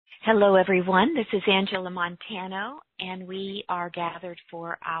Hello, everyone. This is Angela Montano, and we are gathered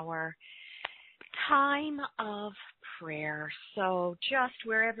for our time of prayer. So just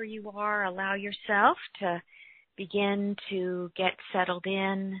wherever you are, allow yourself to begin to get settled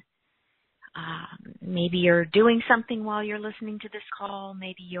in. Maybe you're doing something while you're listening to this call.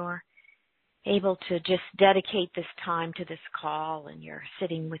 Maybe you're able to just dedicate this time to this call, and you're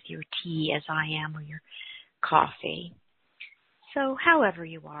sitting with your tea, as I am, or your coffee. So however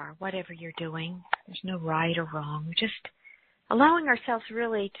you are, whatever you're doing, there's no right or wrong. We're just allowing ourselves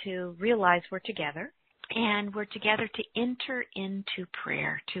really to realize we're together, and we're together to enter into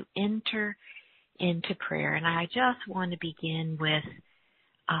prayer, And I just want to begin with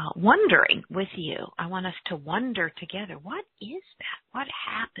wondering with you. I want us to wonder together, what is that? What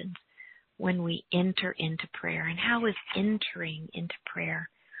happens when we enter into prayer? And how is entering into prayer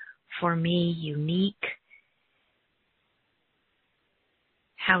for me unique?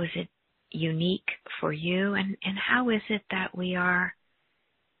 How is it unique for you? And how is it that we are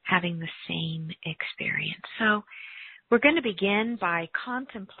having the same experience? So we're going to begin by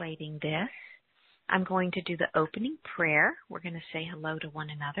contemplating this. I'm going to do the opening prayer. We're going to say hello to one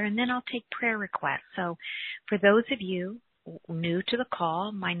another, and then I'll take prayer requests. So for those of you new to the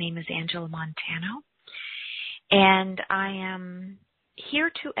call, my name is Angela Montano, and I am here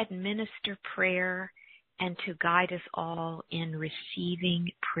to administer prayer and to guide us all in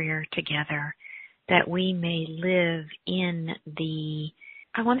receiving prayer together, that we may live in the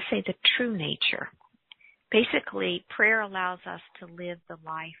true nature. Basically, prayer allows us to live the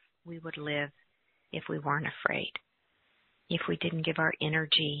life we would live if we weren't afraid, if we didn't give our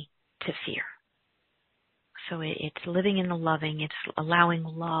energy to fear. So it's living in the loving, it's allowing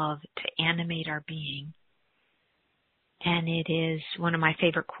love to animate our being. And it is one of my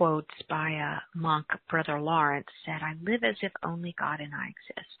favorite quotes by a monk, Brother Lawrence, said, "I live as if only God and I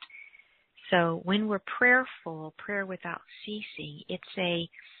exist." So when we're prayerful, prayer without ceasing, it's a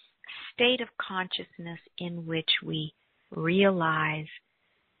state of consciousness in which we realize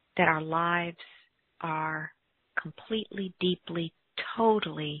that our lives are completely, deeply,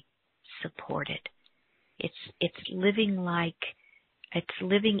 totally supported. It's living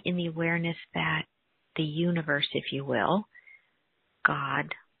in the awareness that the universe, if you will,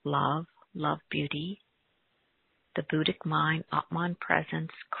 God, love, beauty, the Buddhic mind, Atman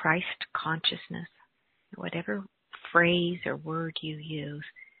presence, Christ consciousness, whatever phrase or word you use,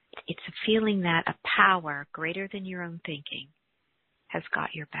 it's a feeling that a power greater than your own thinking has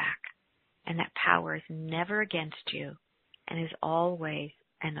got your back. And that power is never against you and is always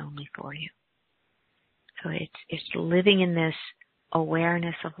and only for you. So it's living in this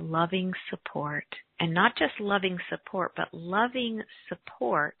awareness of loving support, and not just loving support, but loving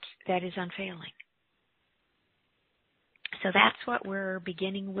support that is unfailing. So that's what we're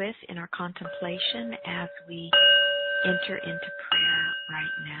beginning with in our contemplation as we enter into prayer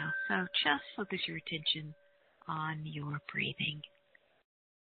right now. So just focus your attention on your breathing.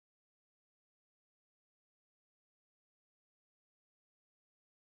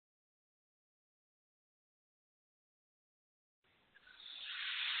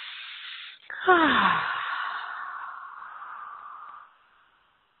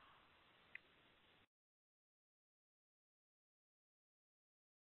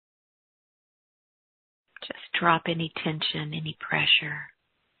 Just drop any tension, any pressure.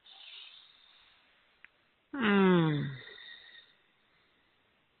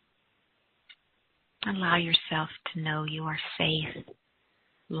 Allow yourself to know you are safe,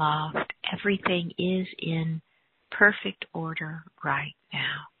 loved. Everything is in perfect order right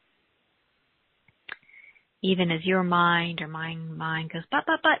now. Even as your mind or my mind goes, but,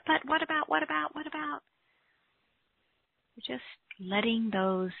 what about? You're just letting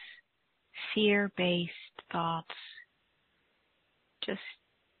those fear-based thoughts just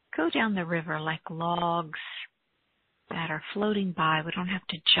go down the river like logs that are floating by. We don't have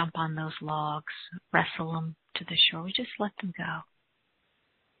to jump on those logs, wrestle them to the shore. We just let them go.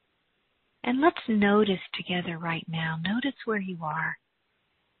 And let's notice together right now. Notice where you are.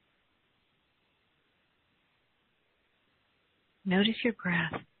 Notice your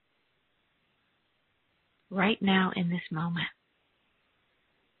breath right now in this moment.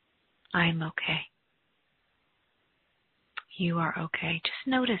 I'm okay. You are okay. Just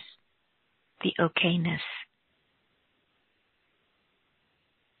notice the okayness.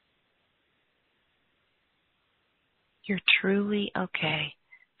 You're truly okay.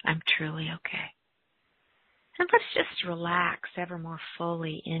 I'm truly okay. And let's just relax ever more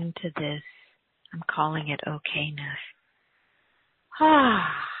fully into this. I'm calling it okayness.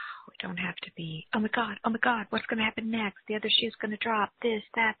 We Don't have to be, oh my God, what's going to happen next? The other shoe's going to drop, this,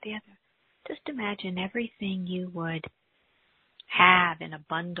 that, the other. Just imagine everything you would have in a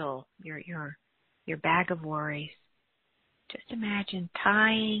bundle, your bag of worries. Just imagine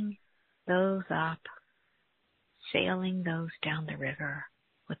tying those up, sailing those down the river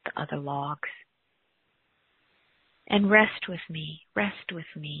with the other logs. And rest with me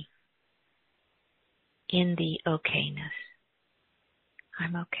in the okayness.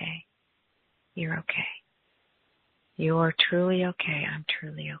 I'm okay. You're okay. You're truly okay. I'm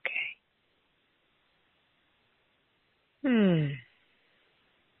truly okay.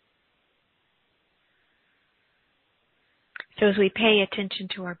 So as we pay attention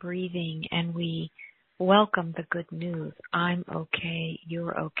to our breathing and we welcome the good news, I'm okay,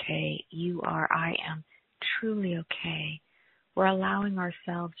 you're okay, you are, I am truly okay. We're allowing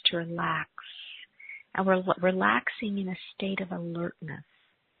ourselves to relax. And we're relaxing in a state of alertness.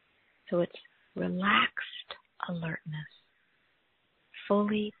 So it's relaxed alertness,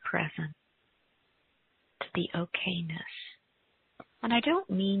 fully present to the okayness. And I don't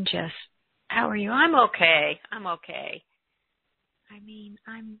mean just, how are you? I'm okay. I mean,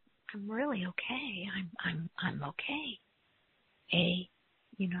 I'm really okay. I'm okay.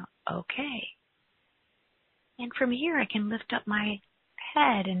 Okay. And from here I can lift up my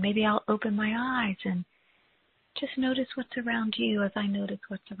head and maybe I'll open my eyes and just notice what's around you as I notice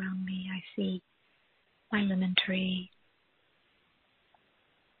what's around me. I see my lemon tree,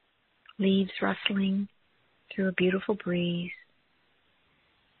 leaves rustling through a beautiful breeze.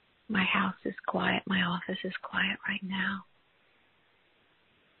 My house is quiet. My office is quiet right now.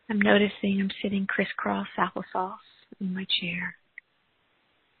 I'm noticing I'm sitting crisscross applesauce in my chair.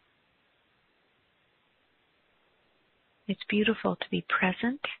 It's beautiful to be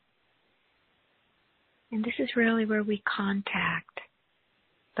present. And this is really where we contact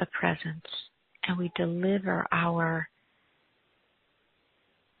the presence and we deliver our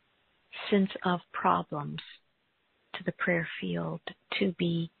sense of problems to the prayer field to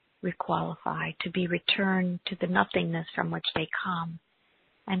be requalified, to be returned to the nothingness from which they come,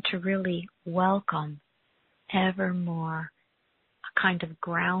 and to really welcome evermore a kind of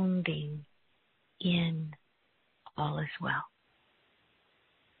grounding in all is well.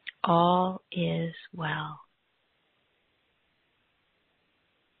 All is well.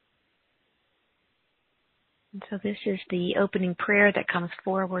 And so this is the opening prayer that comes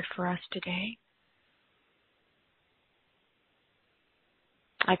forward for us today.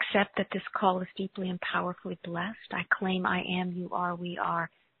 I accept that this call is deeply and powerfully blessed. I claim I am, you are, we are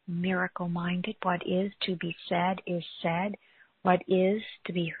miracle-minded. What is to be said is said. What is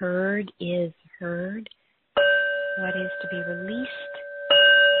to be heard is heard. What is to be released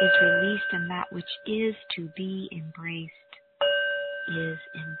is released, and that which is to be embraced is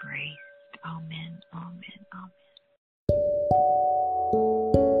embraced. Amen, amen, amen.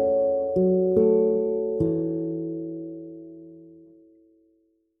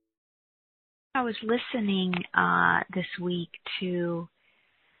 I was listening this week to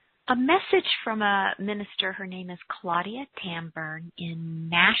a message from a minister. Her name is Claudia Tamburn in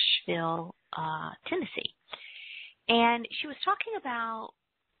Nashville, Tennessee. And she was talking about,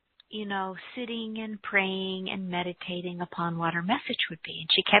 sitting and praying and meditating upon what her message would be. And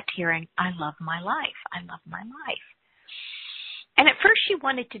she kept hearing, I love my life. I love my life. And at first she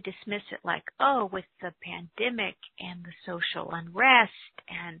wanted to dismiss it like, with the pandemic and the social unrest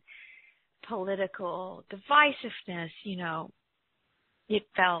and political divisiveness, it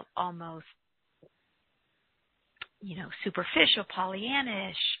felt almost, superficial,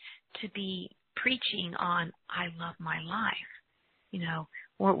 Pollyannish to be preaching on, I love my life,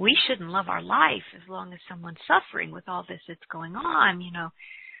 or we shouldn't love our life as long as someone's suffering with all this that's going on.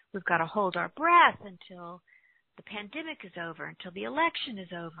 We've got to hold our breath until the pandemic is over, until the election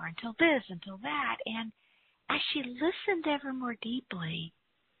is over, until this, until that. And as she listened ever more deeply,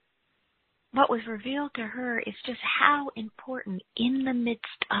 what was revealed to her is just how important in the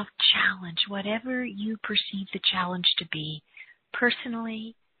midst of challenge, whatever you perceive the challenge to be,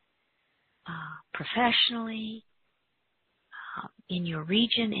 personally, professionally, in your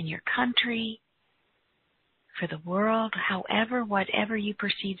region, in your country, for the world, whatever you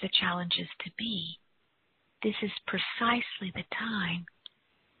perceive the challenges to be, this is precisely the time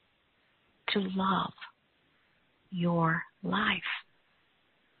to love your life.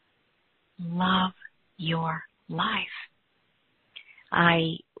 Love your life.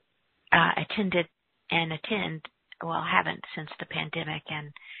 I haven't since the pandemic,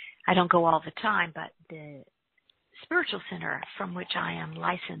 and I don't go all the time, but the spiritual center from which I am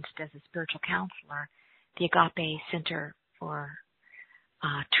licensed as a spiritual counselor, the Agape Center for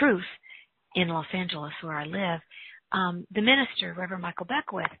truth in Los Angeles where I live. The minister, Reverend Michael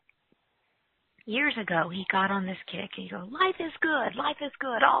Beckwith, years ago, he got on this kick. He goes, life is good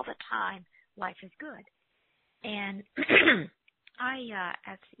all the time. Life is good. And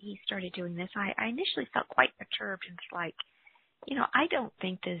as he started doing this, I initially felt quite perturbed. And it's like, I don't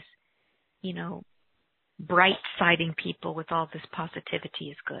think this, bright-siding people with all this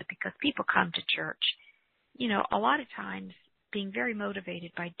positivity is good, because people come to church, a lot of times being very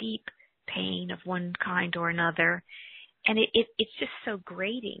motivated by deep pain of one kind or another. And it's just so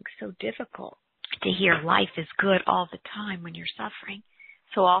grating, so difficult to hear life is good all the time when you're suffering.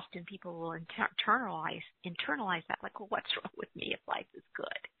 So often people will internalize that, like, well, what's wrong with me if life is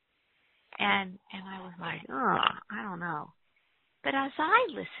good? And I was like, I don't know. But as I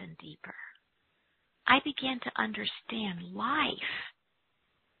listened deeper, I began to understand life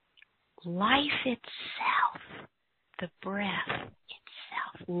itself, the breath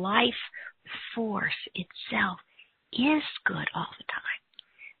itself, life force itself is good all the time.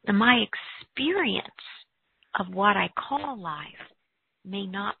 And my experience of what I call life may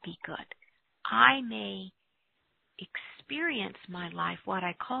not be good. I may experience my life, what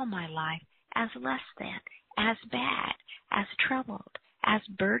I call my life, as less than, as bad, as troubled, as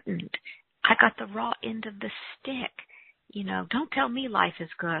burdened. I got the raw end of the stick. Don't tell me life is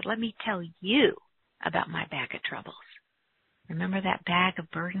good. Let me tell you about my bag of troubles. Remember that bag of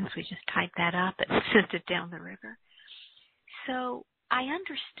burdens? We just tied that up and sent it down the river. So I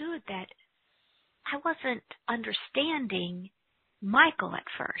understood that I wasn't understanding Michael at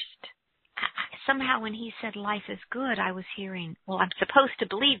first. Somehow when he said life is good, I was hearing, well, I'm supposed to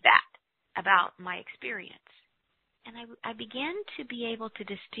believe that about my experience. And I began to be able to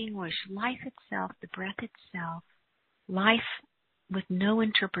distinguish life itself, the breath itself, life with no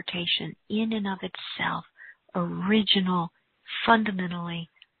interpretation, in and of itself, original, fundamentally,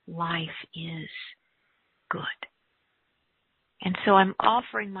 life is good. And so I'm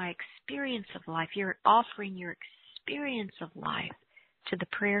offering my experience of life. You're offering your experience of life to the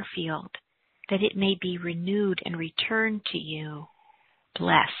prayer field, that it may be renewed and returned to you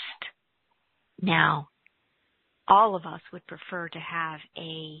blessed. Now, all of us would prefer to have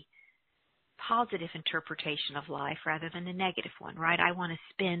a positive interpretation of life rather than a negative one, right? I want to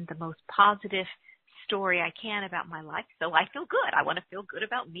spin the most positive story I can about my life so I feel good. I want to feel good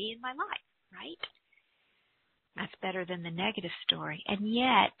about me and my life, right? That's better than the negative story. And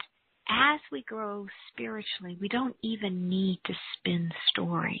yet, as we grow spiritually, we don't even need to spin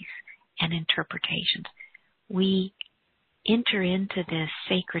stories and interpretations. We enter into this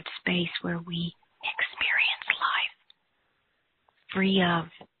sacred space where we experience life free of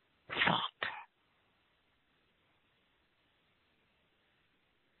thought.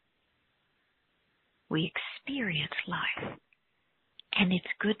 We experience life and its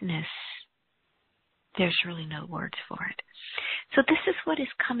goodness. There's really no words for it. So this is what is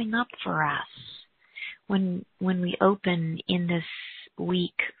coming up for us when we open in this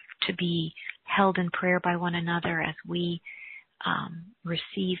week to be held in prayer by one another as we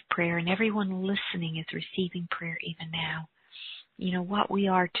receive prayer, and everyone listening is receiving prayer even now. What we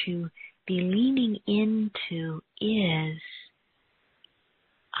are to be leaning into is,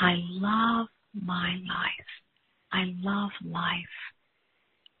 I love my life. I love life.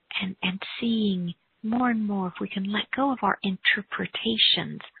 And seeing more and more, if we can let go of our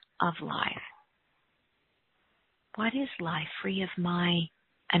interpretations of life. What is life free of my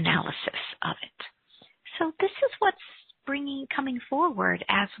analysis of it? So this is what's coming forward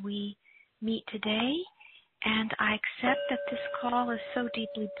as we meet today. And I accept that this call is so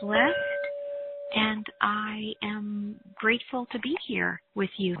deeply blessed. And I am grateful to be here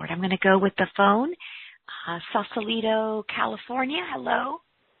with you. I'm going to go with the phone. Sausalito, California. Hello.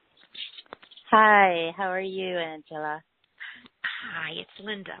 Hi, how are you, Angela? Hi, it's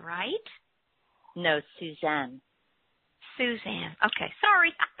Linda, right? No, Suzanne. Suzanne. Okay,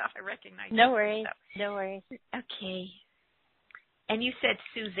 sorry. I thought I recognized you. No worries. No worries. Okay. And you said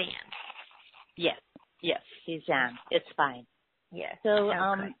Suzanne. Yes, Suzanne. It's fine. Yes. So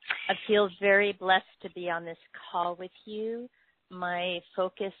I feel very blessed to be on this call with you. My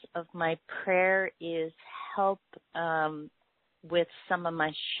focus of my prayer is help with some of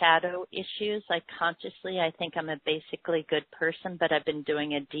my shadow issues. I think I'm a basically good person, but I've been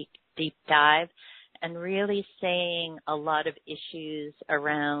doing a deep dive and really saying a lot of issues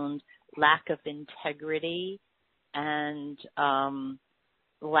around lack of integrity and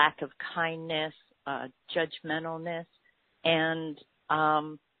lack of kindness, judgmentalness. And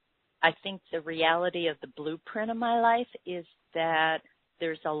I think the reality of the blueprint of my life is that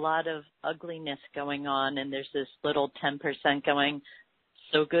there's a lot of ugliness going on, and there's this little 10% going,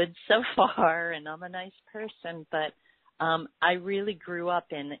 so good so far, and I'm a nice person, but I really grew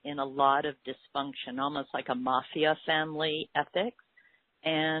up in a lot of dysfunction, almost like a mafia family ethics.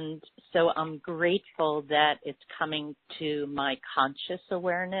 And so I'm grateful that it's coming to my conscious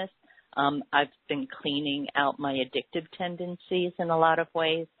awareness. I've been cleaning out my addictive tendencies in a lot of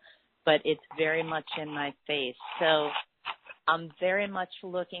ways, but it's very much in my face. So I'm very much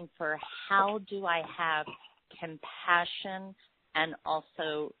looking for how do I have compassion and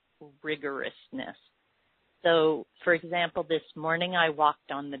also rigorousness. So, for example, this morning I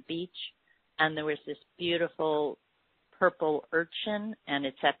walked on the beach and there was this beautiful purple urchin, and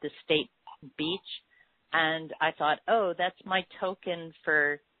it's at the state beach. And I thought, oh, that's my token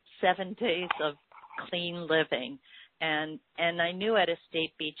for 7 days of clean living. And I knew at a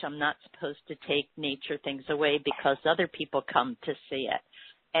state beach I'm not supposed to take nature things away because other people come to see it.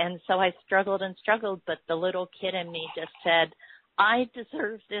 And so I struggled and struggled, but the little kid in me just said, I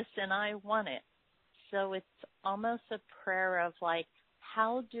deserve this and I want it. So it's almost a prayer of like,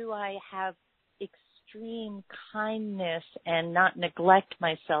 how do I have extreme kindness and not neglect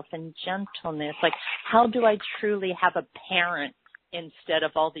myself and gentleness? Like, how do I truly have a parent instead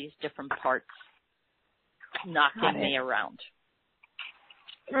of all these different parts knocking me around?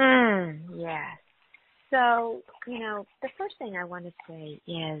 Yes. So, the first thing I want to say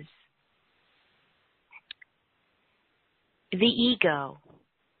is the ego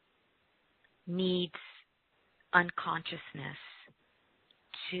needs unconsciousness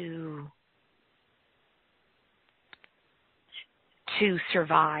to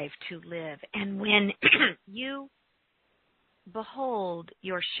survive, to live. And when you behold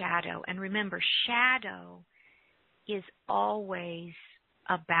your shadow, and remember, shadow is always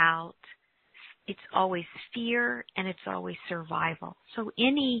about, it's always fear and it's always survival. So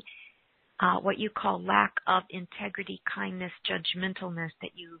any what you call lack of integrity, kindness, judgmentalness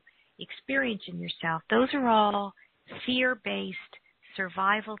that you experience in yourself, those are all fear-based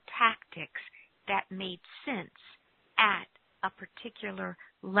survival tactics that made sense at a particular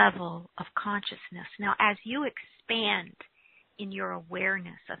level of consciousness. Now, as you expand in your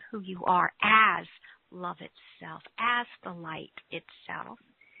awareness of who you are as love itself, as the light itself,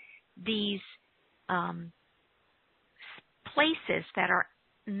 these places that are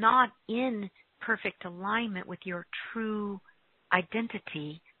not in perfect alignment with your true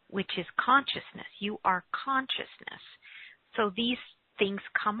identity, which is consciousness. You are consciousness. So these things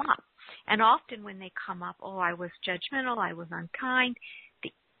come up. And often when they come up, oh, I was judgmental, I was unkind,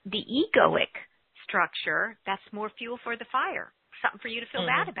 the egoic structure, that's more fuel for the fire, something for you to feel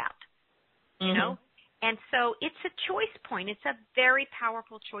bad about, you know? And so it's a choice point. It's a very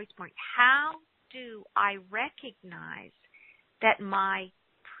powerful choice point. How do I recognize that my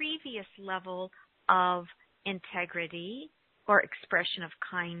previous level of integrity or expression of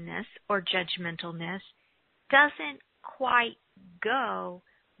kindness or judgmentalness doesn't quite go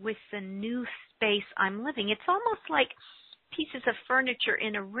with the new space I'm living? It's almost like pieces of furniture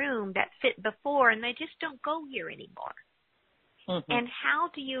in a room that fit before and they just don't go here anymore. And how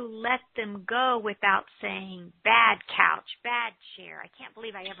do you let them go without saying, bad couch, bad chair, I can't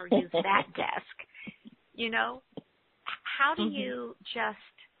believe I ever used that desk? You know, how do you just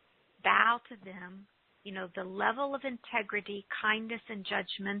bow to them? You know, the level of integrity, kindness, and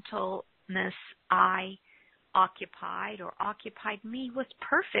judgmentalness I occupied me was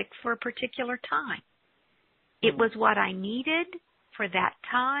perfect for a particular time. It was what I needed for that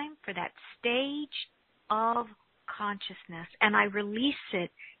time, for that stage of consciousness, and I release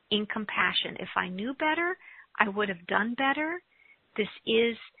it in compassion. If I knew better, I would have done better. This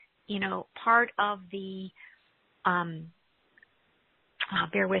is, you know, part of the,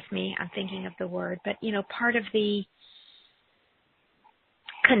 bear with me, I'm thinking of the word, but, you know, part of the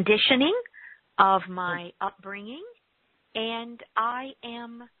conditioning of my upbringing, and I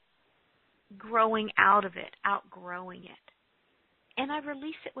am growing out of it, outgrowing it. And I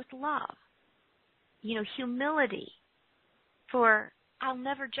release it with love. You know, humility for I'll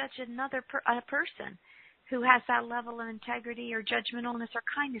never judge another person who has that level of integrity or judgmentalness or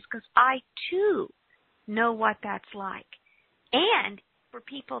kindness, because I too know what that's like. And for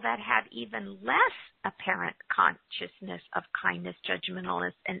people that have even less apparent consciousness of kindness,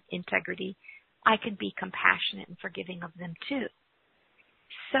 judgmentalness, and integrity, I can be compassionate and forgiving of them too.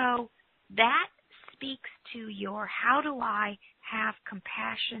 So that speaks to your how do I have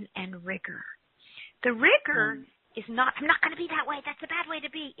compassion and rigor. The rigor is not, I'm not going to be that way, that's a bad way to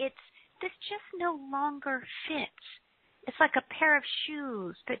be. It's, this just no longer fits. It's like a pair of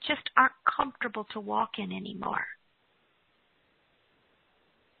shoes that just aren't comfortable to walk in anymore.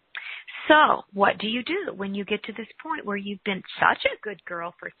 So what do you do when you get to this point where you've been such a good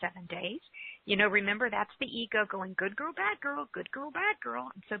girl for 7 days? You know, remember, that's the ego going, good girl, bad girl, good girl, bad girl.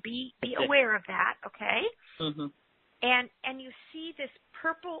 And so be aware of that, okay? Mm-hmm. And you see this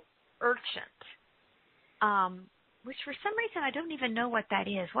purple urchin, which for some reason I don't even know what that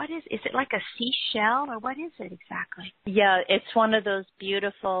is. What is it like a seashell, or what is it exactly? Yeah, it's one of those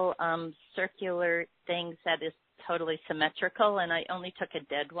beautiful circular things that is totally symmetrical, and I only took a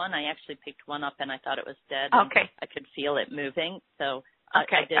dead one. I actually picked one up, and I thought it was dead. Okay. I could feel it moving, so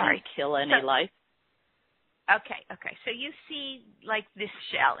okay, I didn't kill any life. Okay. So you see like this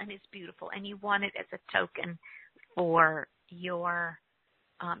shell, and it's beautiful, and you want it as a token for your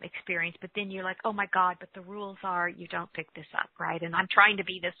experience. But then you're like, oh my God, but the rules are you don't pick this up, right? And I'm trying to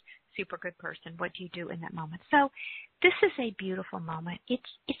be this super good person. What do you do in that moment? So this is a beautiful moment. It's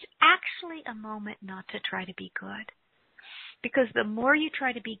actually a moment not to try to be good. Because the more you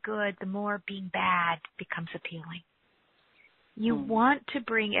try to be good, the more being bad becomes appealing. You want to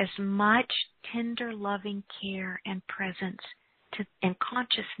bring as much tender, loving care and presence and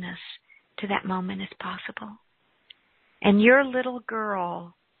consciousness to that moment as possible. And your little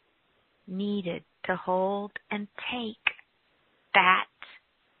girl needed to hold and take that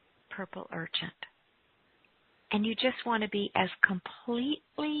purple urchin. And you just want to be as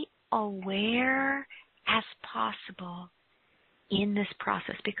completely aware as possible in this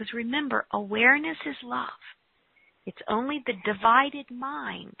process. Because remember, awareness is love. It's only the divided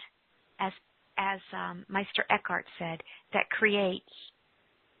mind, as Meister Eckhart said, that creates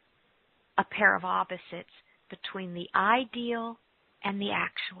a pair of opposites between the ideal and the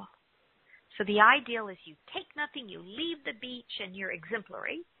actual. So the ideal is you take nothing, you leave the beach, and you're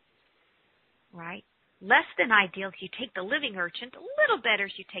exemplary, right? Less than ideal is you take the living urchin. A little better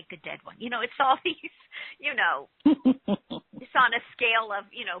is you take the dead one. You know, it's all these, you know, it's on a scale of,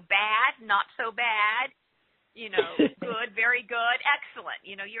 you know, bad, not so bad, you know, good, very good, excellent.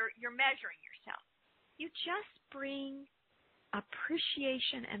 You know, you're measuring yourself. You just bring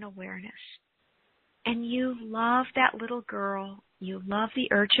appreciation and awareness. And you love that little girl. You love the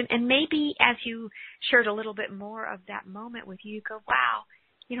urchin. And maybe as you shared a little bit more of that moment with you go, wow,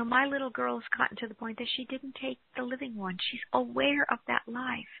 you know, my little girl has gotten to the point that she didn't take the living one. She's aware of that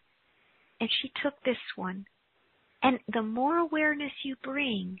life. And she took this one. And the more awareness you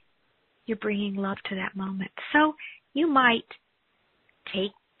bring, you're bringing love to that moment. So you might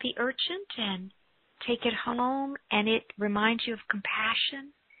take the urchin and take it home, and it reminds you of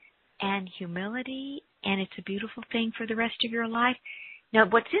compassion and humility, and it's a beautiful thing for the rest of your life. Now,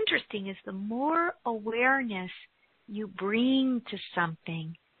 what's interesting is the more awareness you bring to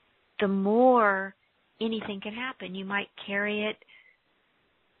something, the more anything can happen. You might carry it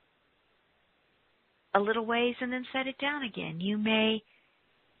a little ways and then set it down again. You may,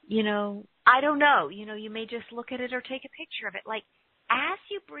 you know, I don't know, you know, you may just look at it or take a picture of it. Like, as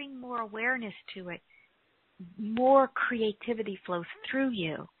you bring more awareness to it, more creativity flows through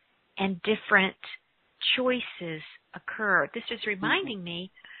you and different choices occur. This is reminding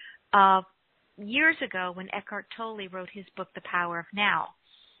me of years ago when Eckhart Tolle wrote his book, The Power of Now.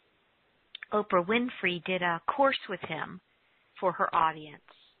 Oprah Winfrey did a course with him for her audience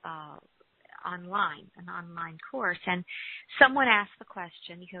online, an online course. And someone asked the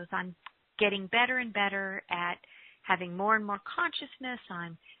question, he goes, I'm getting better and better at having more and more consciousness.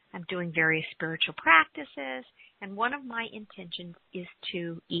 I'm doing various spiritual practices, and one of my intentions is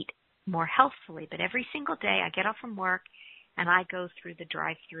to eat more healthfully. But every single day I get off from work and I go through the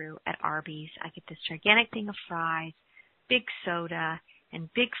drive-through at Arby's. I get this gigantic thing of fries, big soda, and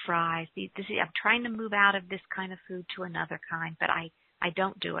big fries. I'm trying to move out of this kind of food to another kind, but I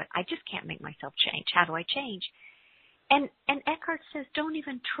don't do it. I just can't make myself change. How do I change? And Eckhart says, don't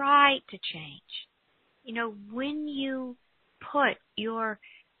even try to change. You know, when you put your,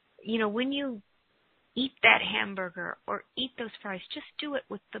 you know, when you eat that hamburger or eat those fries, just do it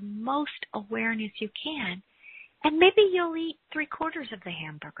with the most awareness you can. And maybe you'll eat 3/4 of the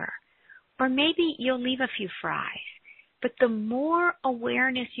hamburger, or maybe you'll leave a few fries. But the more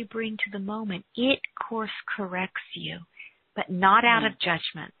awareness you bring to the moment, it course corrects you, but not out of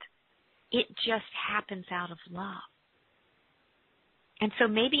judgment. It just happens out of love. And so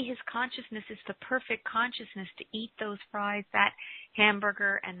maybe his consciousness is the perfect consciousness to eat those fries, that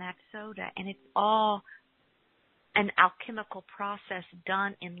hamburger, and that soda. And it's all an alchemical process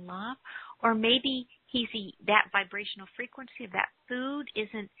done in love. Or maybe that vibrational frequency of that food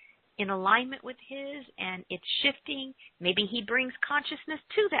isn't in alignment with his and it's shifting. Maybe he brings consciousness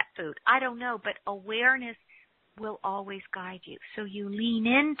to that food. I don't know, but awareness will always guide you. So you lean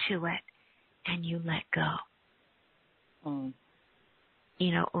into it and you let go.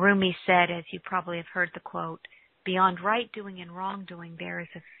 Rumi said, as you probably have heard the quote, beyond right doing and wrongdoing, there is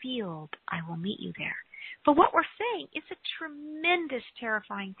a field. I will meet you there. But what we're saying is a tremendous,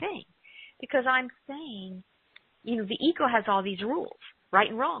 terrifying thing, because I'm saying, the ego has all these rules, right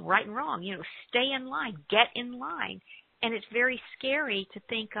and wrong, stay in line, get in line. And it's very scary to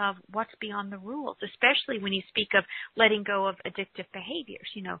think of what's beyond the rules, especially when you speak of letting go of addictive behaviors.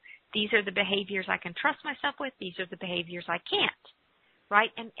 These are the behaviors I can trust myself with. These are the behaviors I can't,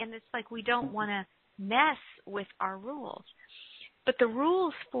 right? And it's like we don't want to mess with our rules. But the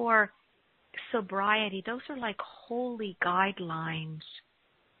rules for sobriety, those are like holy guidelines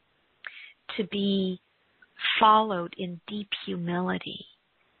to be followed in deep humility,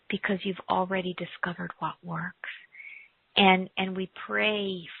 because you've already discovered what works. And we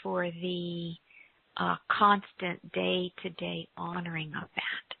pray for the constant day-to-day honoring of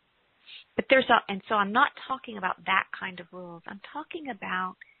that. But so I'm not talking about that kind of rules. I'm talking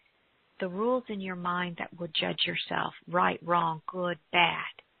about the rules in your mind that would judge yourself, right, wrong, good, bad.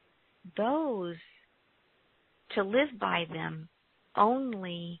 Those, to live by them,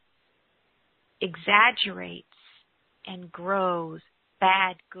 only exaggerates and grows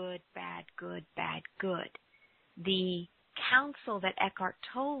bad, good, bad, good, bad, good. The counsel that Eckhart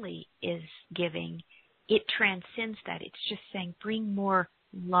Tolle is giving, it transcends that. It's just saying bring more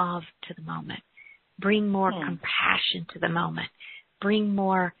love to the moment. Bring more compassion to the moment. Bring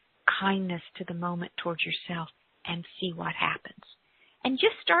more kindness to the moment towards yourself, and see what happens. And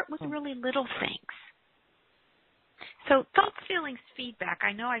just start with really little things. So thoughts, feelings, feedback.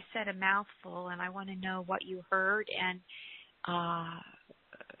 I know I said a mouthful, and I want to know what you heard. And I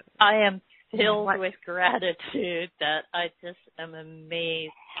am filled with gratitude that I just am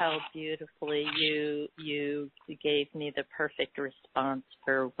amazed how beautifully you gave me the perfect response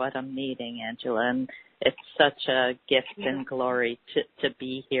for what I'm needing, Angela. And it's such a gift and glory to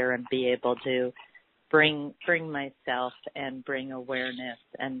be here and be able to bring myself and bring awareness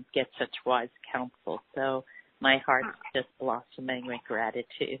and get such wise counsel. So my heart's just blossoming with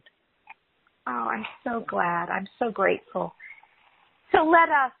gratitude. Oh, I'm so glad. I'm so grateful. So let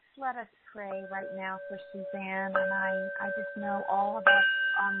us pray right now for Suzanne. And I just know all of us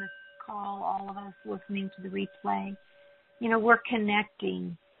on this call, all of us listening to the replay, we're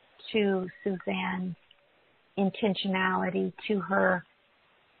connecting to Suzanne's intentionality, to her,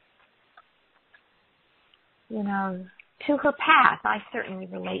 to her path. I certainly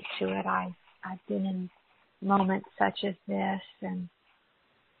relate to it. I've been in moments such as this, and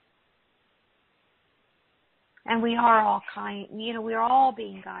we are all we're all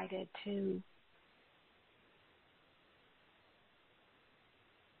being guided to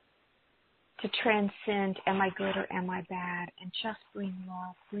transcend, am I good or am I bad? And just bring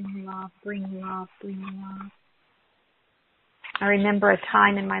love, bring love, bring love, bring love. I remember a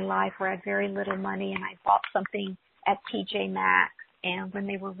time in my life where I had very little money and I bought something at TJ Maxx, and when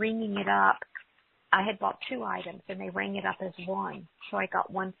they were ringing it up, I had bought 2 items and they rang it up as one, so I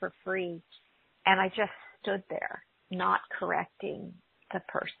got one for free. And I just stood there, not correcting the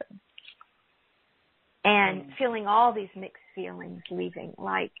person, and feeling all these mixed feelings leaving,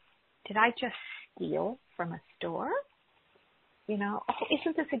 like, did I just steal from a store?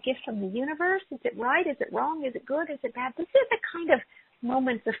 Isn't this a gift from the universe? Is it right? Is it wrong? Is it good? Is it bad? This is the kind of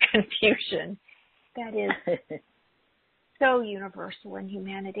moments of confusion that is so universal in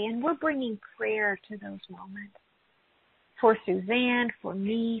humanity. And we're bringing prayer to those moments for Suzanne, for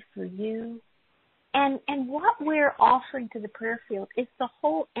me, for you. And what we're offering to the prayer field is the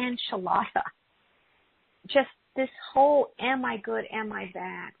whole enchilada. Just this whole, am I good, am I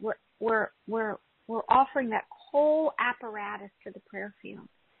bad? We're offering that whole apparatus to the prayer field.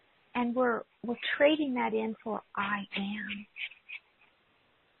 And we're trading that in for I am.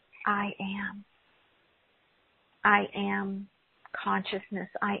 I am. I am consciousness.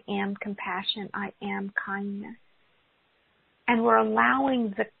 I am compassion. I am kindness. And we're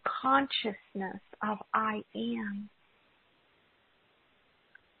allowing the consciousness of I am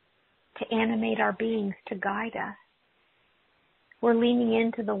to animate our beings, to guide us. We're leaning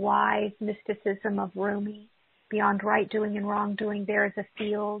into the wise mysticism of Rumi. Beyond right doing and wrong doing, there is a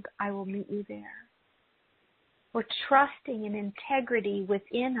field. I will meet you there. We're trusting an integrity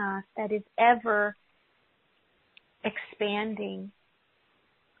within us that is ever expanding.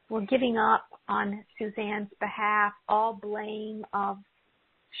 We're giving up on Suzanne's behalf all blame of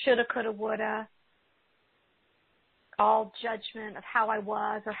shoulda, coulda, woulda, all judgment of how I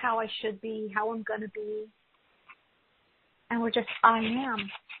was or how I should be, how I'm going to be. And we're just, I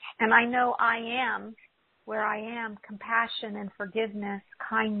am. And I know I am where I am, compassion and forgiveness,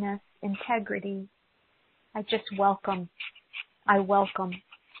 kindness, integrity. I just welcome I welcome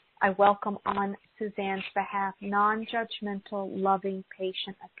on Suzanne's behalf non-judgmental, loving,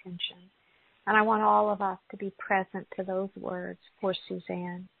 patient attention. And I want all of us to be present to those words for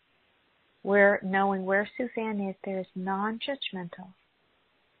Suzanne. Knowing where Suzanne is, there is non-judgmental,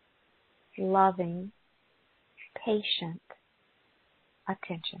 loving, patient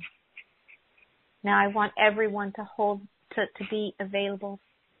attention. Now I want everyone to be available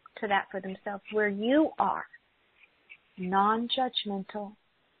to that for themselves. Where you are, non-judgmental,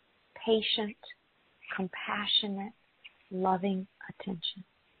 patient, compassionate, loving attention.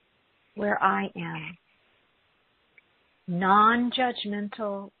 Where I am,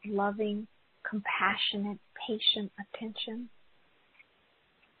 non-judgmental, loving, compassionate, patient attention.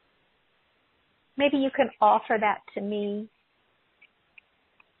 Maybe you can offer that to me,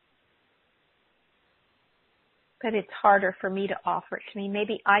 but it's harder for me to offer it to me.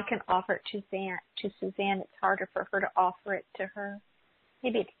 Maybe I can offer it to Suzanne. It's harder for her to offer it to her.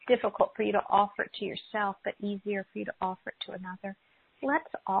 Maybe it's difficult for you to offer it to yourself, but easier for you to offer it to another.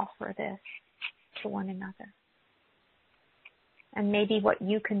 Let's offer this to one another. And maybe what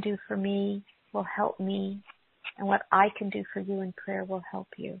you can do for me will help me, and what I can do for you in prayer will help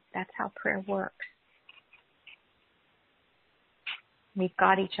you. That's how prayer works. We've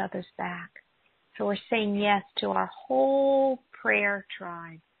got each other's back. So we're saying yes to our whole prayer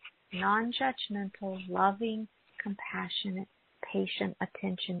tribe. Non-judgmental, loving, compassionate, patient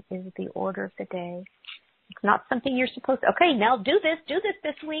attention is the order of the day. It's not something you're supposed to, okay, now do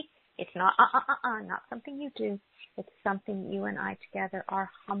this week. It's not, not something you do. It's something you and I together are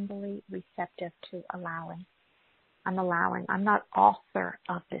humbly receptive to allowing. I'm not author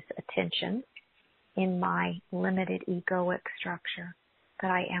of this attention in my limited egoic structure,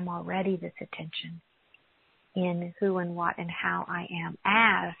 but I am already this attention in who and what and how I am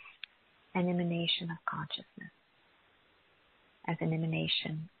as an emanation of consciousness, as an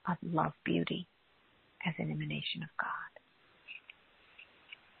emanation of love, beauty, as an emanation of God.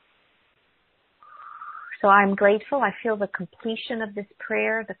 So I'm grateful. I feel the completion of this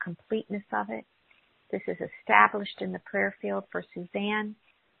prayer, the completeness of it. This is established in the prayer field for Suzanne,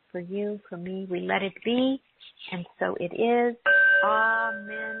 for you, for me. We let it be, and so it is.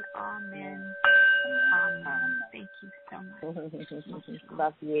 Amen, amen, amen. Thank you so much.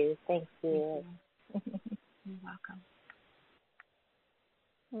 Love you. Thank you. You're welcome.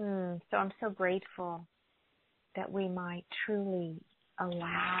 So I'm so grateful that we might truly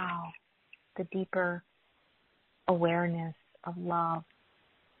allow the deeper awareness of love,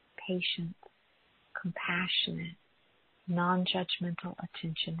 patience, compassionate, non-judgmental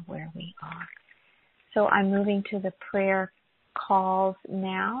attention where we are. So I'm moving to the prayer calls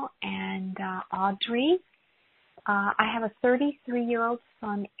now. And Audrey, I have a 33-year-old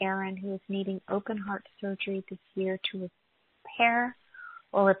son, Aaron, who is needing open heart surgery this year to repair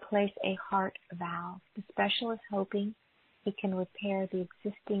or replace a heart valve. The specialist hoping he can repair the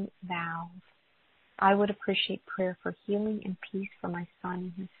existing valve. I would appreciate prayer for healing and peace for my son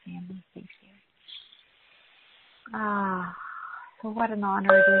and his family. Thank you. So what an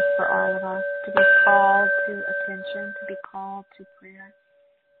honor it is for all of us to be called to attention, to be called to prayer.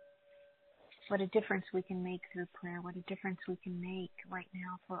 What a difference we can make through prayer. What a difference we can make right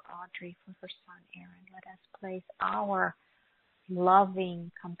now for Audrey, for her son Aaron. Let us place our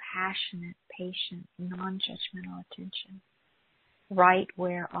loving, compassionate, patient, non-judgmental attention right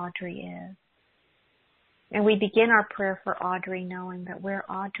where Audrey is. And we begin our prayer for Audrey knowing that where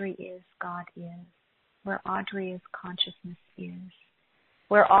Audrey is, God is. Where Audrey is, consciousness is.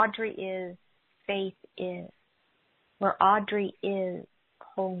 Where Audrey is, faith is. Where Audrey is,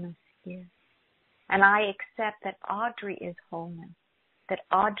 wholeness is. And I accept that Audrey is wholeness, that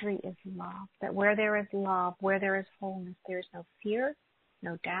Audrey is love, that where there is love, where there is wholeness, there is no fear,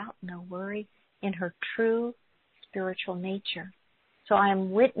 no doubt, no worry in her true spiritual nature. So I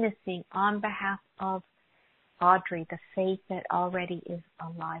am witnessing on behalf of Audrey the faith that already is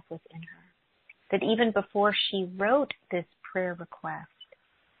alive within her. That even before she wrote this prayer request,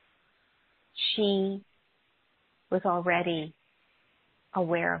 she was already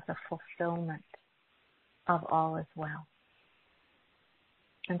aware of the fulfillment of all as well.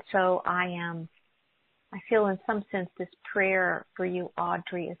 And so I feel in some sense this prayer for you,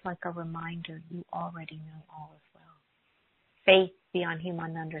 Audrey, is like a reminder you already know all as well. Faith beyond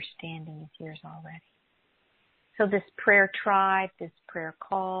human understanding is yours already. So this prayer tribe, this prayer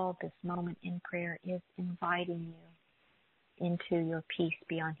call, this moment in prayer is inviting you into your peace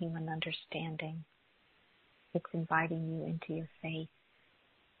beyond human understanding. It's inviting you into your faith.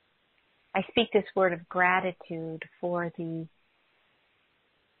 I speak this word of gratitude for the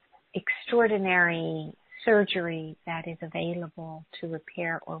extraordinary surgery that is available to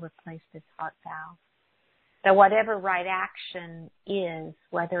repair or replace this heart valve. That whatever right action is,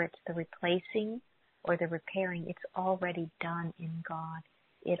 whether it's the replacing or the repairing, it's already done in God.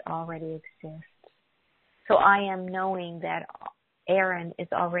 It already exists. So I am knowing that Aaron is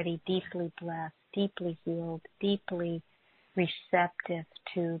already deeply blessed, deeply healed, deeply receptive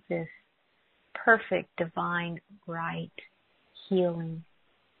to this perfect divine right healing.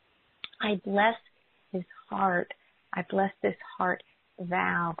 I bless his heart. I bless this heart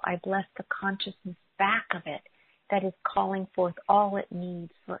valve. I bless the consciousness back of it that is calling forth all it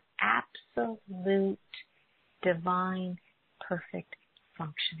needs for absolute divine perfect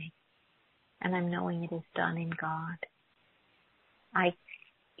functioning. And I'm knowing it is done in God. I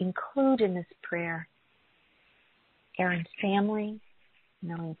include in this prayer Aaron's family,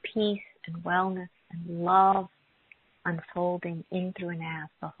 knowing peace and wellness and love unfolding in, through, and as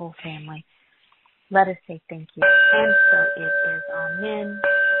the whole family. Let us say thank you. And so it is. Amen.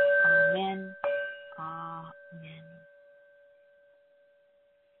 Amen. Amen.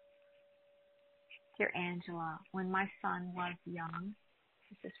 Dear Angela, when my son was young,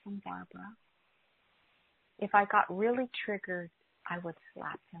 this is from Barbara, if I got really triggered, I would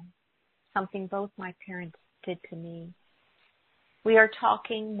slap him, something both my parents did to me. We are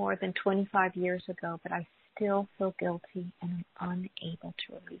talking more than 25 years ago, but I still feel guilty and am unable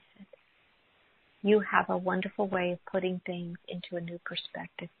to release it. You have a wonderful way of putting things into a new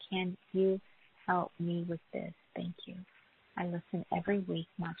perspective. Can you help me with this? Thank you. I listen every week.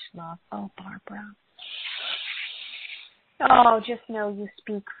 Much love. Oh, Barbara. Oh, just know you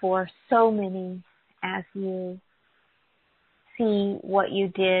speak for so many as you see what you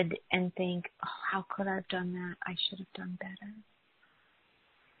did and think, oh, how could I have done that? I should have done better.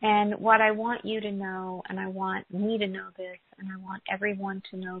 And what I want you to know, and I want me to know this, and I want everyone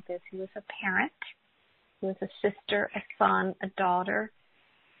to know this, who is a parent, who is a sister, a son, a daughter,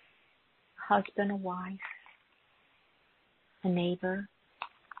 a husband, a wife, a neighbor,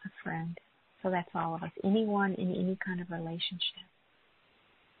 a friend. So that's all of us. Anyone in any kind of relationship.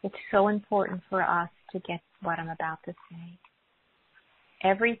 It's so important for us to get what I'm about to say.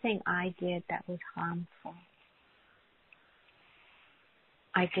 Everything I did that was harmful,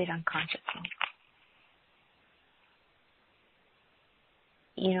 I did unconsciously.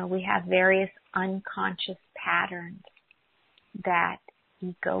 You know, we have various unconscious patterns that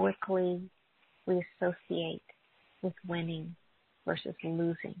egoically we associate with winning versus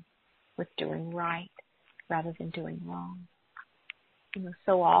losing, with doing right rather than doing wrong. You know,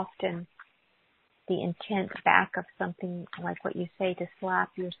 so often the intent back of something like what you say to slap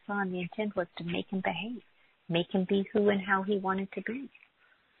your son, the intent was to make him behave, make him be who and how he wanted to be,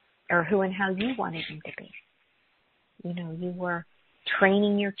 or who and how you wanted him to be. You know, you were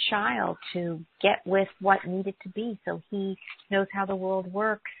training your child to get with what needed to be so he knows how the world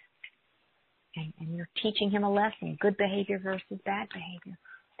works. And you're teaching him a lesson, good behavior versus bad behavior.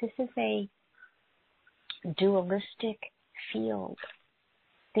 This is a dualistic field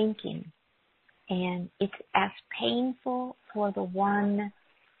thinking. And it's as painful for the one,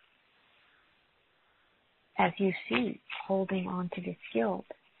 as you see, holding on to this guilt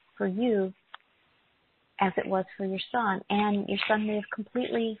for you as it was for your son. And your son may have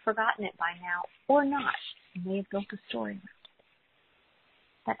completely forgotten it by now, or not. He may have built a story around it.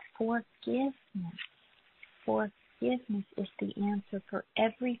 That forgiveness is the answer for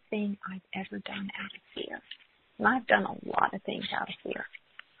everything I've ever done out of fear. And I've done a lot of things out of fear,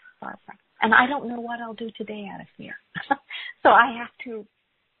 Barbara. And I don't know what I'll do today out of fear. So I have to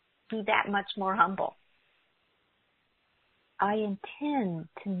be that much more humble. I intend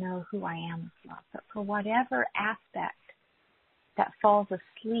to know who I am with love, but for whatever aspect that falls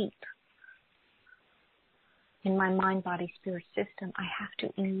asleep in my mind, body, spirit system, I have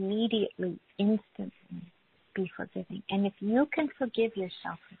to immediately, instantly be forgiving. And if you can forgive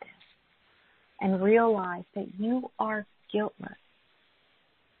yourself for this and realize that you are guiltless,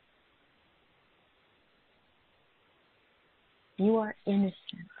 you are innocent,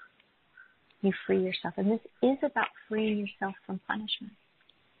 you free yourself. And this is about freeing yourself from punishment.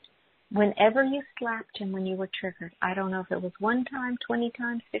 Whenever you slapped him when you were triggered, I don't know if it was 1 time, 20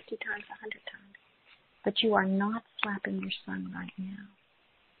 times, 50 times, 100 times, but you are not slapping your son right now.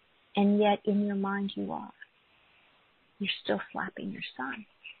 And yet in your mind you are. You're still slapping your son.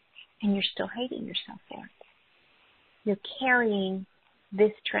 And you're still hating yourself for it. You're carrying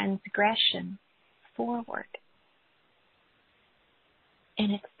this transgression forward.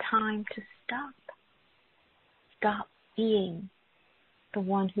 And it's time to stop. Stop being the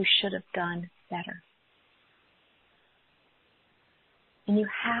one who should have done better. And you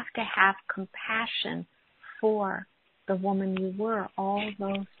have to have compassion for the woman you were all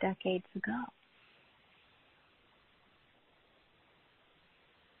those decades ago.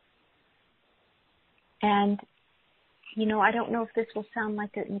 And, I don't know if this will sound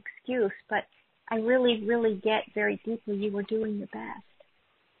like an excuse, but I really, really get very deeply you were doing your best.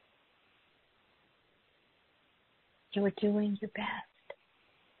 You were doing your best.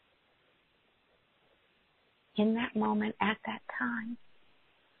 In that moment, at that time,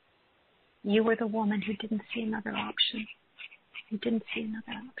 you were the woman who didn't see another option. You didn't see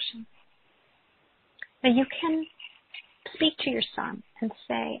another option. Now you can speak to your son and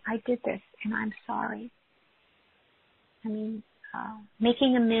say, I did this and I'm sorry. I mean,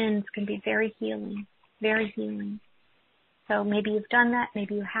 making amends can be very healing, very healing. So maybe you've done that,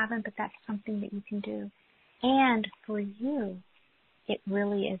 maybe you haven't, but that's something that you can do. And for you, it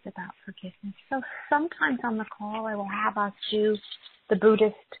really is about forgiveness. So sometimes on the call, I will have us do the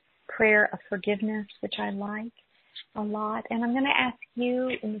Buddhist prayer of forgiveness, which I like a lot. And I'm going to ask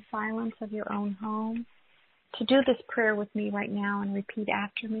you in the silence of your own home to do this prayer with me right now and repeat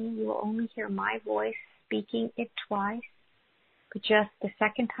after me. You will only hear my voice speaking it twice, but just the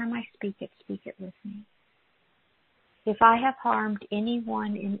second time I speak it with me. If I have harmed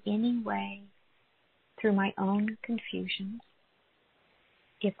anyone in any way through my own confusions,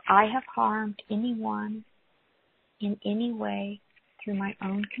 if I have harmed anyone in any way through my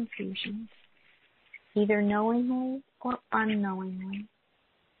own confusions, either knowingly or unknowingly,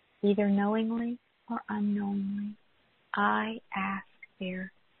 I ask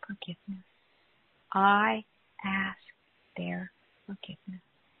their forgiveness. I ask their forgiveness.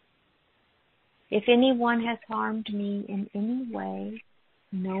 If anyone has harmed me in any way,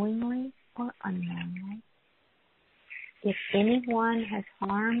 knowingly or unknowingly, if anyone has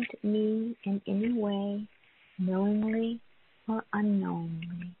harmed me in any way, knowingly or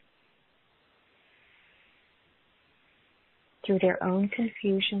unknowingly, through their own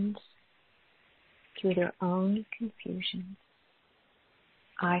confusions,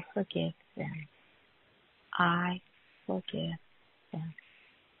 I forgive them. I forgive them.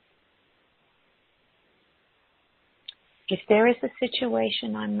 If there is a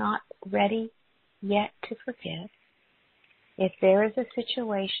situation I'm not ready yet to forgive, if there is a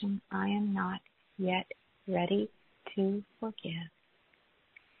situation I am not yet ready to forgive,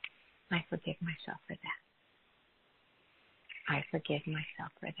 I forgive myself for that. I forgive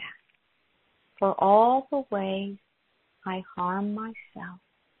myself for that. For all the ways I harm myself,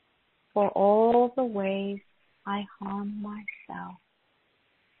 for all the ways I harm myself,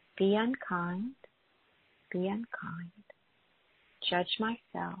 be unkind, judge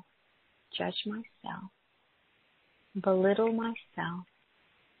myself, belittle myself,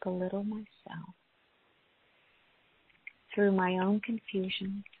 through my own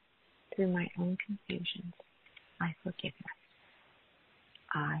confusions, I forgive myself.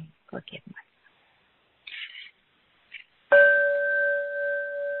 I forgive myself.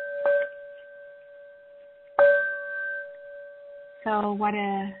 So what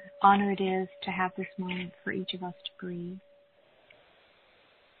an honor it is to have this moment for each of us to breathe,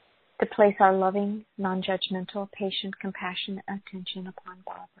 to place our loving, non-judgmental, patient, compassionate attention upon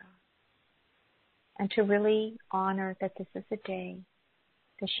Barbara, and to really honor that this is a day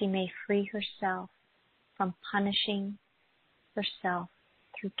that she may free herself from punishing herself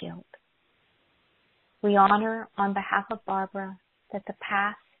through guilt. We honor on behalf of Barbara that the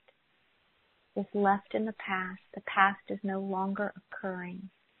past is left in the past. The past is no longer occurring.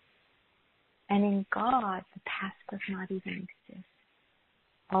 And in God, the past does not even exist.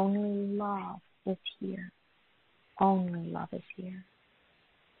 Only love is here. Only love is here.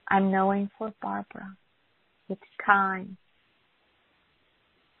 I'm knowing for Barbara, it's time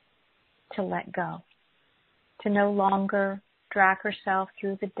to let go, to no longer drag herself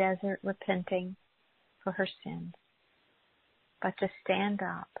through the desert repenting for her sins, but to stand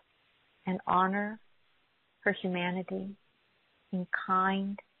up and honor her humanity in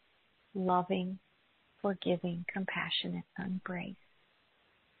kind, loving, forgiving, compassionate embrace.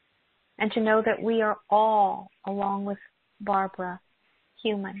 And to know that we are all, along with Barbara,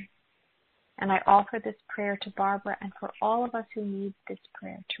 human. And I offer this prayer to Barbara and for all of us who need this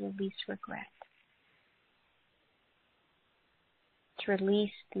prayer to release regret, to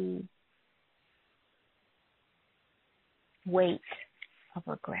release the weight of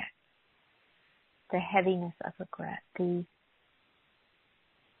regret, the heaviness of regret, the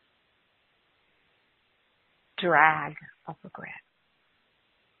drag of regret.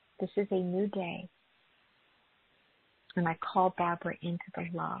 This is a new day, and I call Barbara into the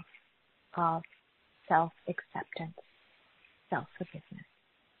love of self-acceptance, self-forgiveness,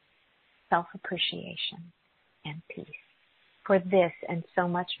 self-appreciation, and peace. For this and so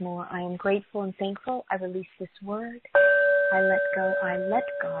much more, I am grateful and thankful. I release this word. I let go. I let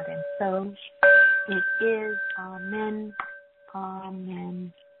God. And so it is. Amen.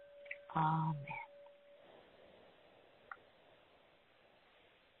 Amen. Amen.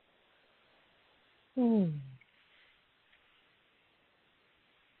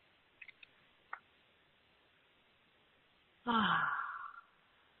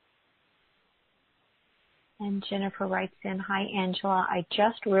 And Jennifer writes in, hi, Angela. I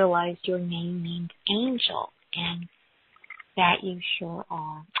just realized your name means angel, and that you sure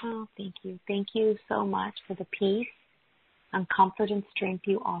are. Oh, thank you. Thank you so much for the peace and comfort and strength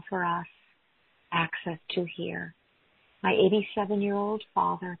you offer us access to here. My 87-year-old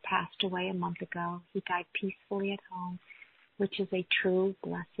father passed away a month ago. He died peacefully at home, which is a true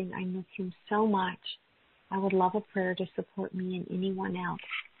blessing. I miss him so much. I would love a prayer to support me and anyone else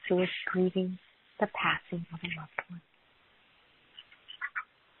who is grieving the passing of a loved one.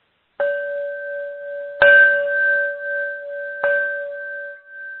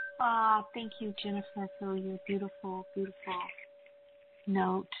 Thank you, Jennifer, for your beautiful, beautiful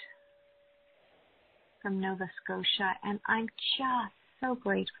note from Nova Scotia. And I'm just so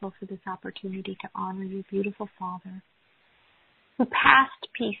grateful for this opportunity to honor your beautiful father, who passed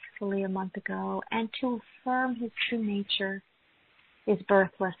peacefully a month ago, and to affirm his true nature is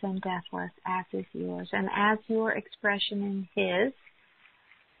birthless and deathless, as is yours. And as your expression and his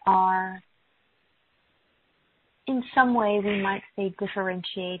are, in some way, we might say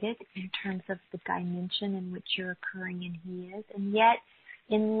differentiated in terms of the dimension in which you're occurring and he is. And yet,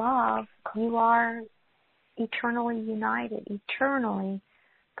 in love, you are eternally united. Eternally,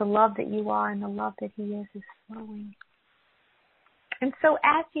 the love that you are and the love that he is flowing. And so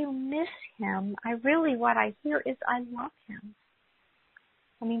as you miss him, what I hear is I love him.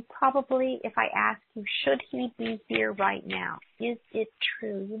 I mean, probably if I ask you, should he be here right now? Is it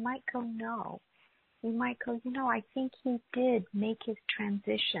true? You might go, no. You might go, I think he did make his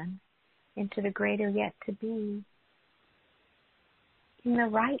transition into the greater yet to be in the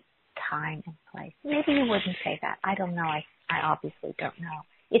right time and place. Maybe you wouldn't say that. I don't know. I obviously don't know.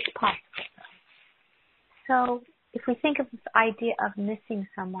 It's possible, though. So if we think of this idea of missing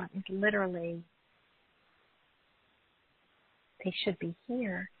someone as literally they should be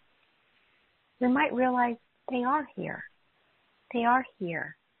here, we might realize they are here. They are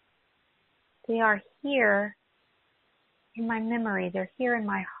here. They are here in my memory. They're here in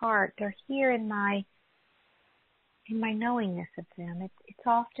my heart. They're here in my knowingness of them. It's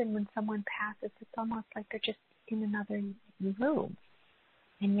often when someone passes, it's almost like they're just in another room,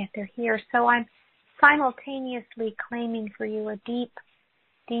 and yet they're here. So I'm simultaneously claiming for you a deep,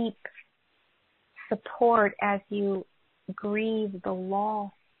 deep support as you grieve the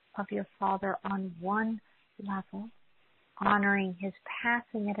loss of your father on one level, honoring his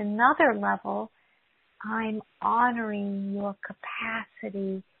passing. At another level, I'm honoring your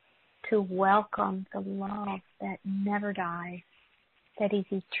capacity to welcome the love that never dies, that is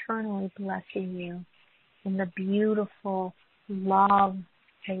eternally blessing you in the beautiful love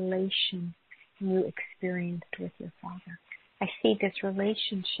relation you experienced with your father. I see this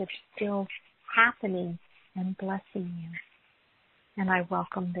relationship still happening and blessing you, and I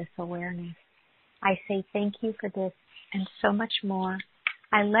welcome this awareness. I say thank you for this and so much more.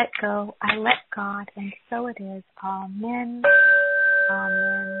 I let go, I let God, and so it is. Amen.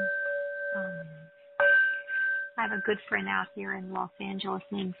 Amen. Amen. I have a good friend out here in Los Angeles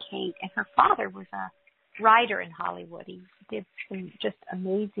named Kate, and her father was a writer in Hollywood. He did some just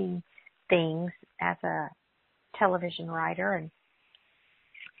amazing things as a television writer, and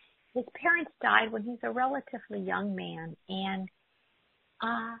his parents died when he was a relatively young man, and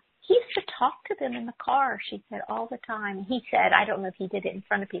he used to talk to them in the car, she said, all the time. He said, I don't know if he did it in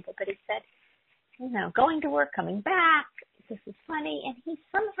front of people, but he said, going to work, coming back, this is funny, and he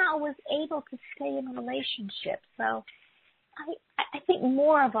somehow was able to stay in a relationship. So I think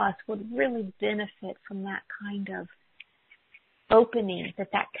more of us would really benefit from that kind of opening,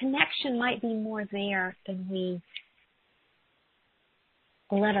 that connection might be more there than we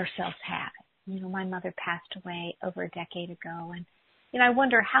let ourselves have. My mother passed away over a decade ago, and I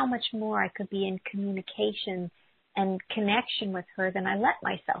wonder how much more I could be in communication and connection with her than I let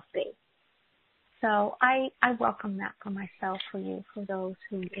myself be. So I welcome that for myself, for you, for those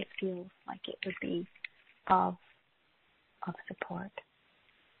who it feels like it would be of support.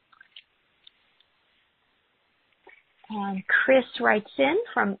 And Chris writes in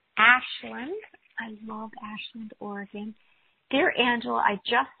from Ashland. I love Ashland, Oregon. Dear Angela, I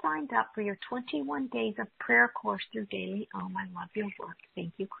just signed up for your 21 days of prayer course through Daily Om. I love your work.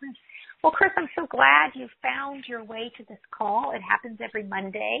 Thank you, Chris. Well, Chris, I'm so glad you found your way to this call. It happens every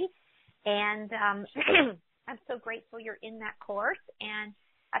Monday. And I'm so grateful you're in that course. And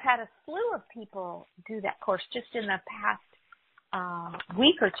I've had a slew of people do that course just in the past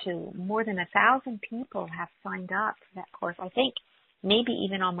week or two. More than 1,000 people have signed up to that course. I think maybe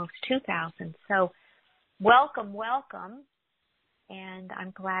even almost 2,000. So welcome, welcome. And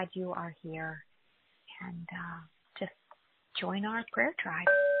I'm glad you are here. And just join our prayer tribe.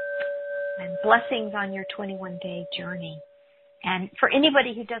 And blessings on your 21-day journey. And for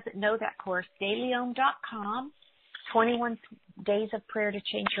anybody who doesn't know that course, dailyom.com, 21 Days of Prayer to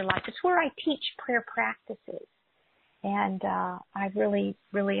Change Your Life. It's where I teach prayer practices. And I really,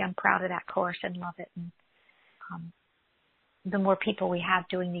 really am proud of that course and love it. And the more people we have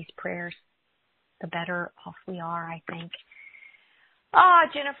doing these prayers, the better off we are, I think.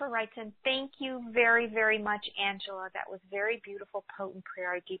 Jennifer writes in, thank you very, very much, Angela. That was very beautiful, potent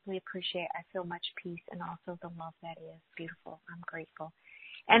prayer. I deeply appreciate it. I feel much peace and also the love that is. Beautiful. I'm grateful.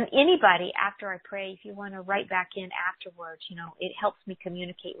 And anybody, after I pray, if you want to write back in afterwards, it helps me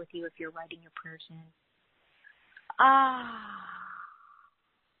communicate with you if you're writing your prayers in.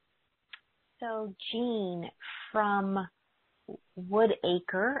 So Jean from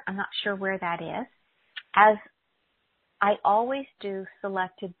Woodacre, I'm not sure where that is, as I always do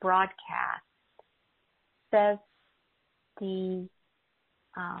selected broadcasts, says the,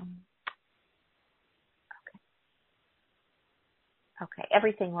 okay,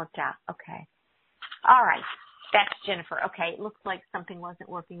 everything worked out. Okay. All right. That's Jennifer. Okay. It looks like something wasn't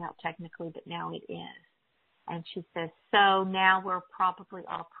working out technically, but now it is. And she says, so now we're probably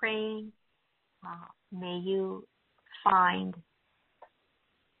all praying. May you find,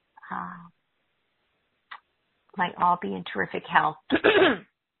 might all be in terrific health. And,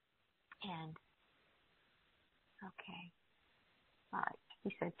 okay. All right.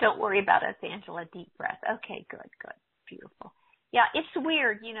 He said, don't worry about us, Angela. Deep breath. Okay, good. Beautiful. Yeah, it's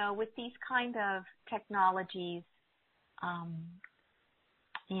weird, with these kind of technologies, I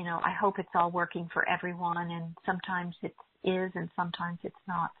hope it's all working for everyone, and sometimes it is and sometimes it's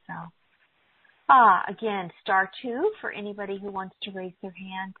not. So, again, *2 for anybody who wants to raise their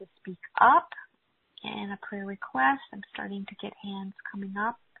hand to speak up. And a prayer request. I'm starting to get hands coming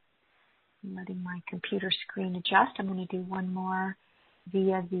up. I'm letting my computer screen adjust. I'm going to do one more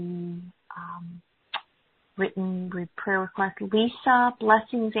via the written prayer request. Lisa,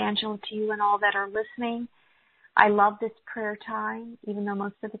 blessings, Angela, to you and all that are listening. I love this prayer time, even though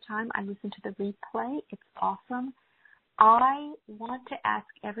most of the time I listen to the replay. It's awesome. I want to ask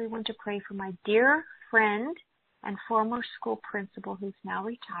everyone to pray for my dear friend and former school principal who's now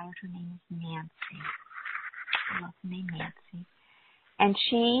retired. Her name is Nancy. I love the name Nancy. And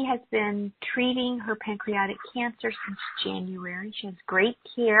she has been treating her pancreatic cancer since January. She has great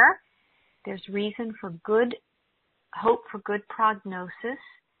care. There's reason for good, hope for good prognosis.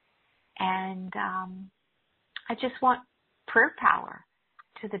 And I just want prayer power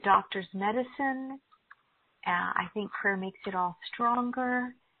to the doctor's medicine. I think prayer makes it all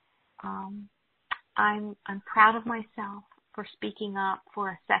stronger. I'm proud of myself for speaking up for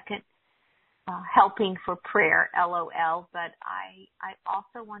a second helping for prayer, LOL. But I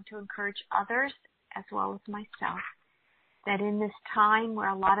also want to encourage others as well as myself that in this time where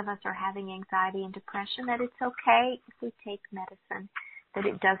a lot of us are having anxiety and depression, that it's okay if we take medicine, that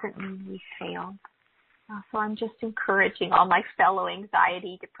it doesn't mean we failed. So I'm just encouraging all my fellow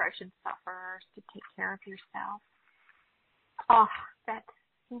anxiety, depression sufferers to take care of yourself. That's,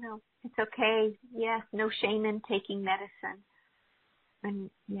 it's okay. Yes, no shame in taking medicine.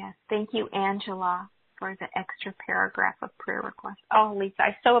 And yes, thank you, Angela, for the extra paragraph of prayer request. Oh, Lisa,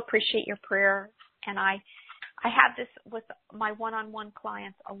 I so appreciate your prayer. And I have this with my one-on-one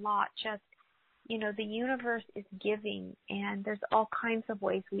clients a lot. Just, the universe is giving, and there's all kinds of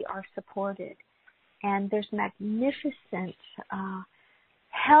ways we are supported. And there's magnificent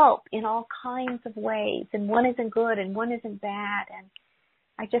help in all kinds of ways. And one isn't good and one isn't bad. And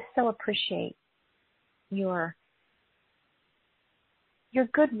I just so appreciate your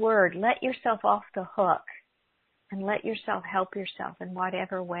good word. Let yourself off the hook and let yourself help yourself in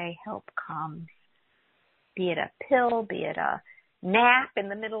whatever way help comes. Be it a pill, be it a nap in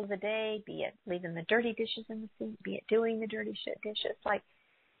the middle of the day, be it leaving the dirty dishes in the sink, be it doing the dirty dishes. Like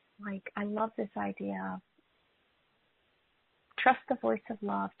I love this idea of trust the voice of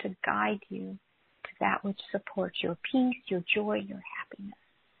love to guide you to that which supports your peace, your joy, your happiness.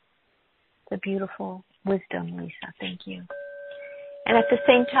 It's a beautiful wisdom, Lisa. Thank you. And at the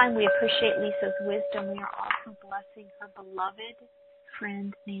same time, we appreciate Lisa's wisdom. We are also blessing her beloved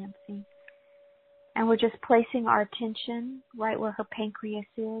friend, Nancy. And we're just placing our attention right where her pancreas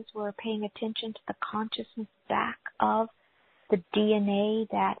is. We're paying attention to the consciousness back of the DNA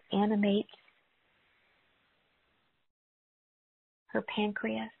that animates her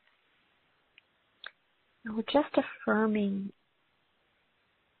pancreas. And we're just affirming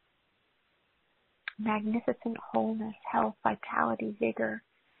magnificent wholeness, health, vitality, vigor,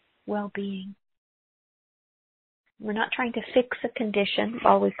 well-being. We're not trying to fix a condition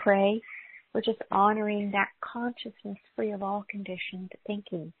while we pray. We're just honoring that consciousness free of all conditioned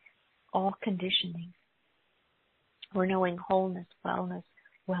thinking, all conditioning. We're knowing wholeness, wellness,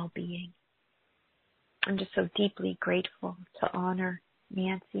 well-being. I'm just so deeply grateful to honor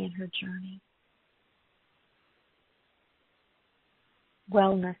Nancy and her journey.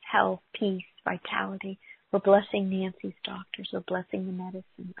 Wellness, health, peace, vitality. We're blessing Nancy's doctors. We're blessing the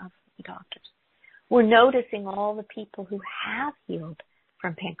medicine of the doctors. We're noticing all the people who have healed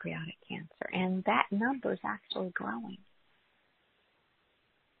from pancreatic cancer, and that number is actually growing.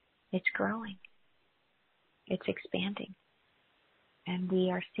 It's growing. It's expanding. And we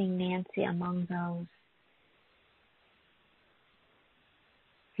are seeing Nancy among those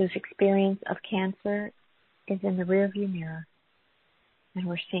whose experience of cancer is in the rearview mirror. And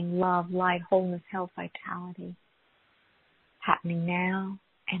we're seeing love, light, wholeness, health, vitality happening now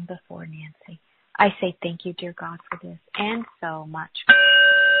and before Nancy. I say thank you, dear God, for this and so much.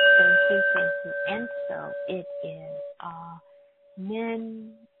 Thank you. And so it is.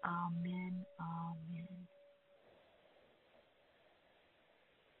 Amen, amen,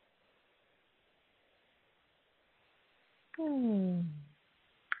 amen.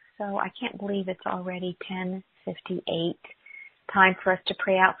 So I can't believe it's already 10:58. Time for us to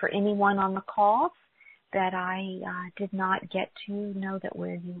pray out for anyone on the call that I did not get to. Know that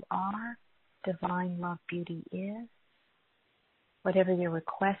where you are, divine love beauty is. Whatever your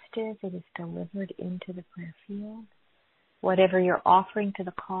request is, it is delivered into the prayer field. Whatever your offering to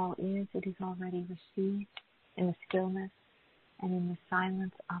the call is, it is already received in the stillness and in the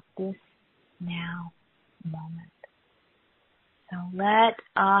silence of this now moment. So let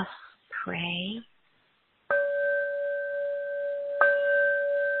us pray.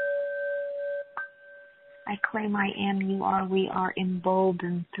 I claim I am, you are, we are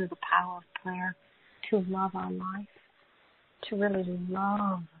emboldened through the power of prayer to love our life, to really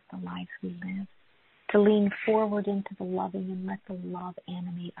love the life we live, to lean forward into the loving and let the love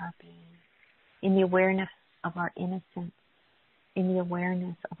animate our being, in the awareness of our innocence, in the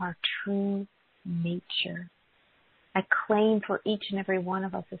awareness of our true nature. I claim for each and every one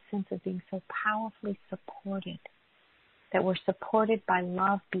of us a sense of being so powerfully supported, that we're supported by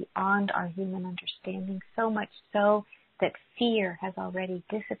love beyond our human understanding, so much so that fear has already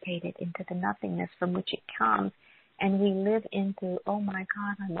dissipated into the nothingness from which it comes, and we live into, oh my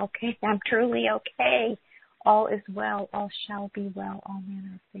God, I'm okay, I'm truly okay. All is well, all shall be well, all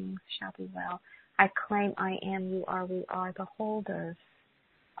manner of things shall be well. I claim I am, you are, we are the holders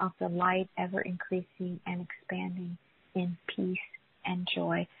of the light ever increasing and expanding in peace and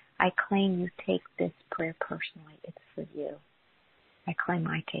joy. I claim you take this prayer personally. It's for you. I claim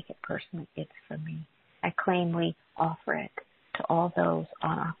I take it personally. It's for me. I claim we offer it to all those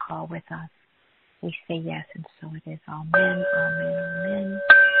on our call with us. We say yes, and so it is. Amen, amen, amen.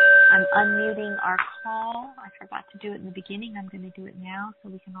 I'm unmuting our call. I forgot to do it in the beginning. I'm going to do it now so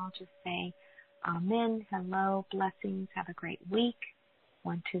we can all just say amen, hello, blessings, have a great week.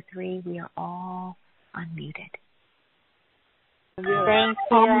 1, 2, 3, we are all unmuted. Thank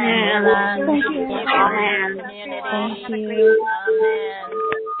you, Amen. Angela. Thank you. Amen. Thank you.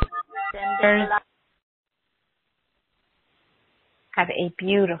 Amen. Have a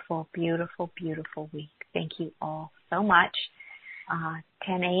beautiful, beautiful, beautiful week. Thank you all so much.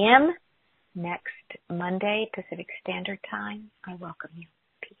 10 a.m. next Monday, Pacific Standard Time. I welcome you.